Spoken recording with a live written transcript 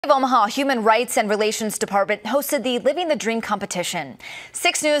Omaha Human Rights and Relations Department hosted the Living the Dream competition.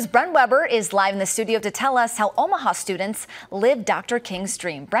 6 News' Brent Weber is live in the studio to tell us how Omaha students live Dr. King's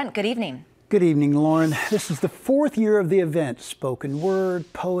dream. Brent, good evening. Good evening, Lauren. This is the 4th year of the event. Spoken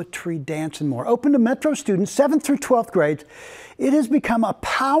word, poetry, dance, and more. Open to Metro students, 7th through 12th grades, it has become a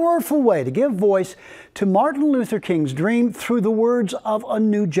powerful way to give voice to Martin Luther King's dream through the words of a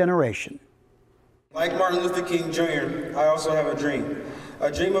new generation. Like Martin Luther King Jr., I also have a dream.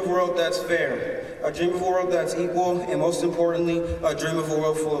 A dream of a world that's fair, a dream of a world that's equal, and most importantly, a dream of a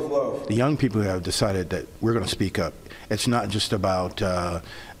world full of love. The young people have decided that we're going to speak up. It's not just about,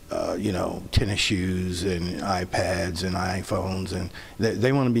 tennis shoes and iPads and iPhones, and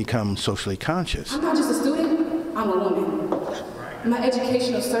they want to become socially conscious. I'm not just a student, I'm a woman. My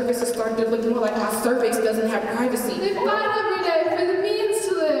educational services started to look more like my cervix doesn't have privacy. They fight every day for the means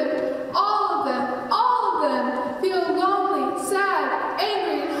to live. All of them feel lonely, sad,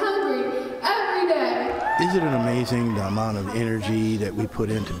 angry, and hungry every day. Isn't it amazing the amount of energy that we put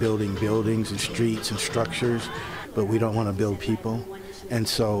into building buildings and streets and structures, but we don't want to build people? And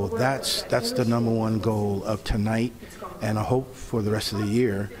so that's the #1 goal of tonight, and I hope for the rest of the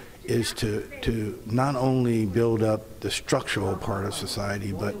year is to not only build up the structural part of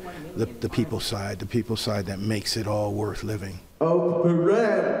society, but the people side that makes it all worth living.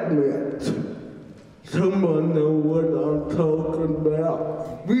 Someone know what I'm talking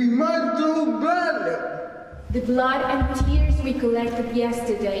about. We must do better. The blood and tears we collected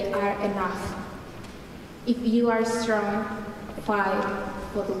yesterday are enough. If you are strong, fight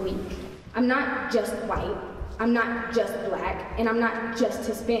for the weak. I'm not just white, I'm not just black, and I'm not just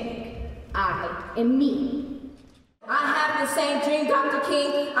Hispanic. I am me. I have the same dream, Dr.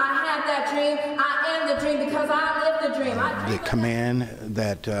 King. I have that dream. I am the dream because I live the dream. The command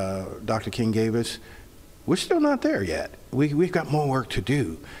that Dr. King gave us, we're still not there yet. We've got more work to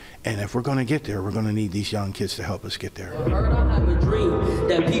do. And if we're going to get there, we're going to need these young kids to help us get there. I have a dream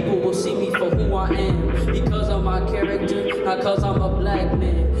that people will see me for who I am, because of my character, not because I'm a black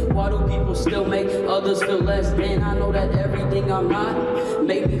man. Why do people still make others feel less than? I know that everything I'm not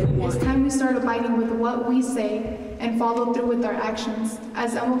made me who I am. It's time we start abiding with what we say and follow through with our actions.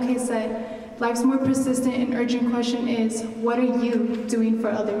 As MLK said, life's more persistent and urgent question is, what are you doing for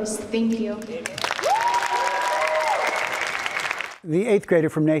others? Thank you. The 8th grader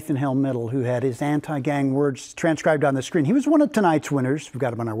from Nathan Hill Middle who had his anti-gang words transcribed on the screen. He was one of tonight's winners. We've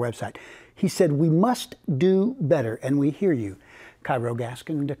got him on our website. He said, "We must do better," and we hear you. Cairo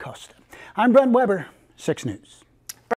Gaskin DaCosta. I'm Brent Weber, 6 News.